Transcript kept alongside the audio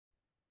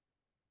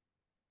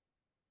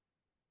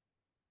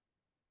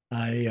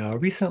I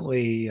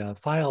recently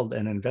filed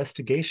an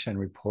investigation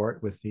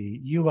report with the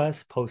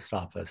US Post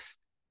Office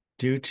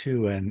due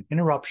to an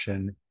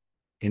interruption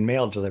in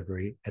mail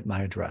delivery at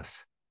my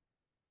address.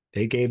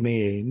 They gave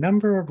me a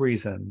number of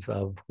reasons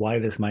of why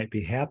this might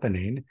be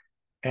happening,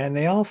 and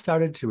they all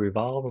started to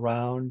revolve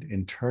around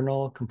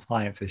internal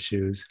compliance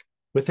issues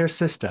with their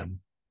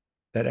system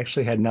that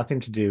actually had nothing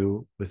to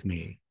do with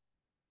me.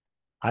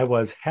 I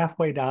was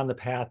halfway down the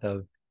path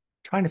of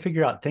trying to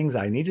figure out things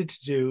I needed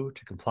to do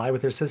to comply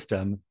with their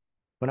system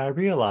when I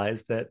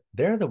realized that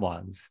they're the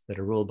ones that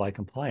are ruled by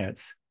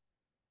compliance,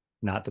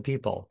 not the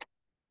people.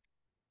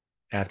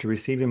 After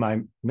receiving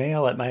my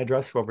mail at my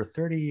address for over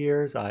 30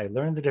 years, I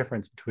learned the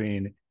difference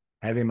between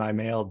having my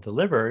mail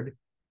delivered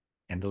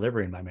and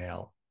delivering my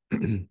mail.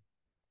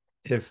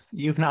 If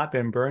you've not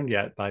been burned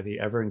yet by the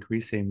ever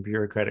increasing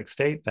bureaucratic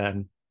state,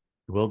 then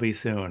you will be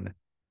soon.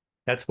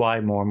 That's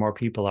why more and more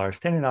people are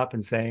standing up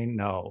and saying,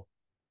 no,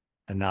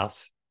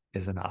 enough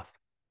is enough.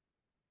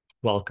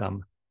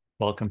 Welcome.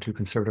 Welcome to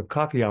Conservative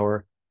Coffee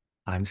Hour.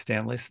 I'm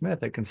Stanley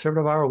Smith. At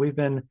Conservative Hour, we've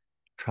been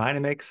trying to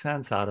make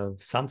sense out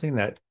of something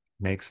that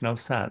makes no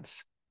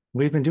sense.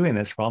 We've been doing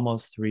this for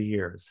almost 3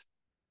 years.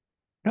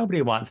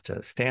 Nobody wants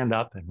to stand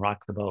up and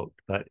rock the boat,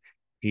 but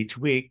each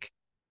week,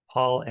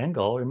 Paul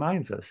Engel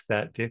reminds us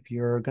that if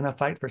you're going to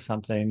fight for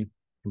something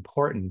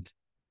important,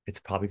 it's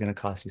probably going to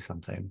cost you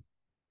something.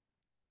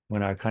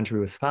 When our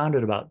country was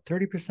founded, about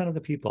 30% of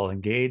the people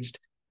engaged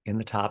in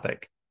the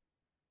topic.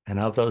 And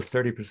of those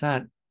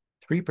 30%,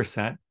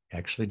 3%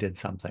 actually did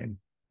something.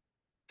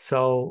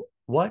 So,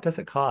 what does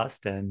it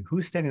cost, and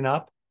who's standing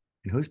up,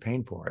 and who's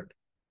paying for it?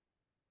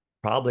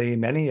 Probably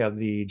many of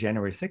the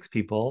January 6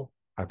 people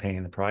are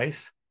paying the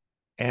price,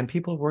 and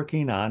people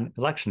working on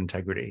election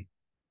integrity.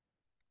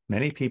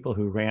 Many people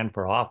who ran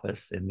for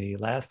office in the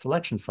last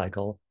election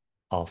cycle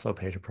also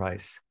paid a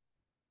price.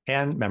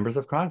 And members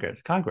of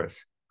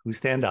Congress who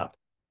stand up,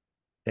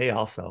 they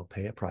also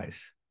pay a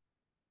price.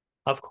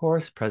 Of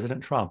course,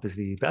 President Trump is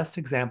the best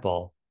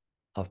example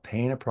of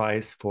paying a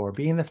price for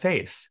being the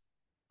face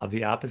of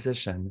the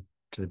opposition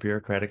to the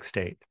bureaucratic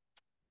state.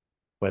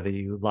 Whether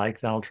you like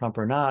Donald Trump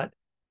or not,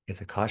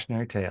 it's a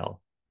cautionary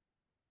tale.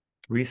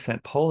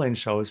 Recent polling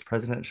shows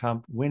President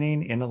Trump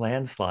winning in a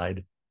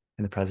landslide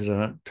in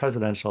the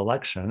presidential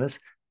election. This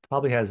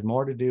probably has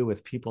more to do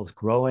with people's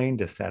growing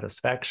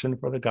dissatisfaction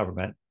for the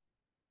government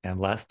and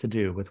less to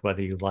do with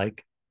whether you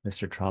like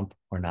Mr. Trump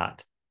or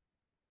not.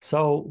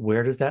 So,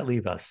 where does that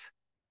leave us?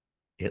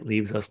 It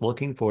leaves us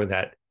looking for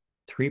that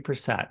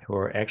 3% who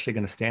are actually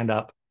going to stand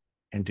up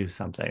and do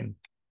something.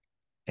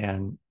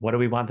 And what do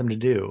we want them to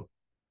do?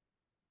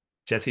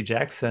 Jesse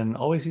Jackson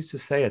always used to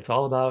say it's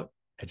all about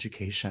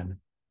education.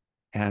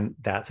 And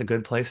that's a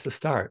good place to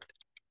start.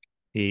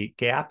 The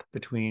gap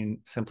between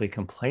simply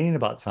complaining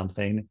about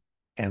something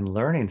and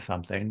learning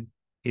something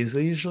is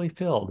usually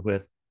filled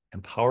with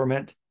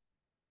empowerment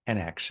and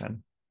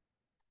action.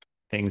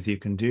 Things you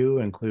can do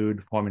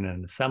include forming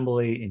an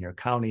assembly in your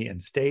county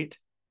and state,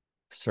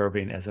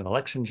 serving as an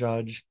election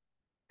judge,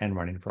 and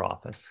running for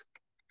office.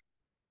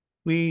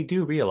 We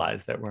do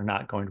realize that we're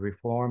not going to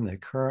reform the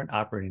current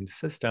operating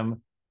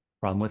system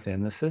from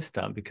within the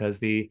system because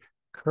the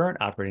current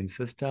operating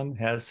system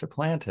has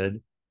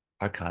supplanted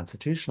our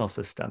constitutional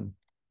system.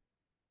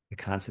 The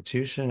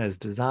Constitution is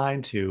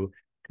designed to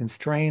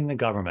constrain the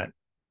government,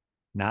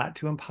 not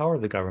to empower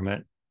the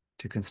government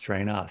to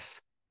constrain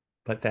us.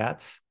 But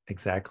that's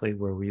exactly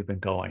where we've been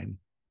going.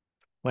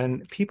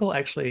 When people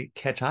actually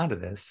catch on to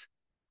this,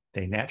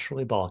 they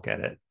naturally balk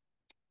at it.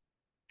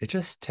 It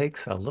just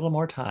takes a little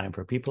more time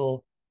for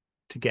people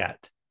to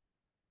get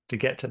to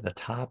the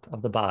top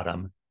of the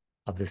bottom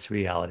of this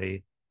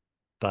reality.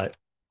 But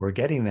we're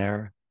getting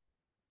there.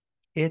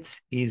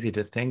 It's easy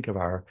to think of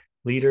our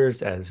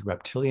leaders as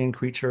reptilian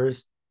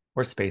creatures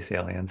or space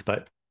aliens,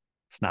 but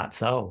it's not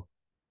so.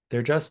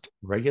 They're just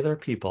regular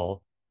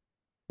people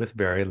with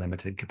very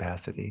limited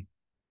capacity.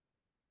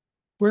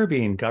 We're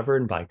being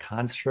governed by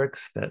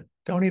constructs that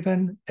don't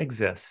even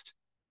exist.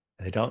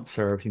 They don't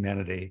serve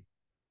humanity.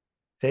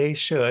 They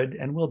should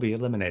and will be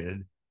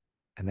eliminated.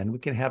 And then we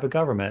can have a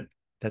government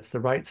that's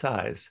the right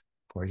size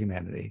for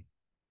humanity.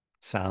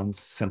 Sounds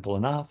simple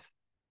enough.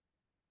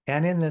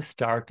 And in this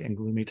dark and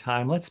gloomy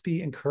time, let's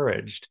be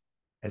encouraged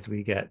as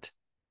we get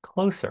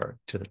closer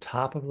to the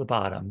top of the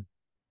bottom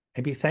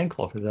and be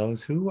thankful for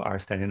those who are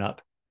standing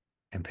up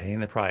and paying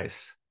the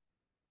price.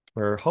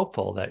 We're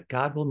hopeful that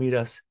God will meet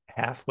us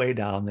halfway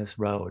down this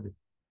road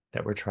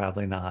that we're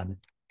traveling on.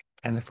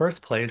 And the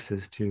first place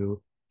is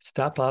to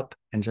step up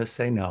and just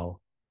say no.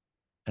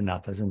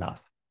 Enough is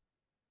enough.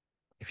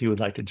 If you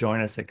would like to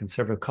join us at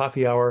Conservative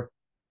Coffee Hour,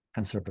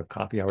 Conservative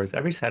Coffee Hour is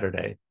every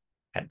Saturday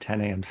at 10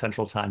 a.m.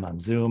 Central Time on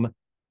Zoom.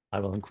 I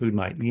will include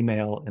my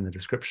email in the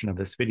description of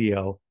this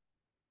video.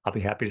 I'll be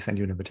happy to send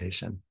you an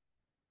invitation.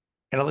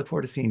 And I look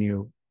forward to seeing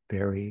you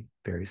very,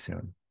 very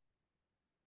soon.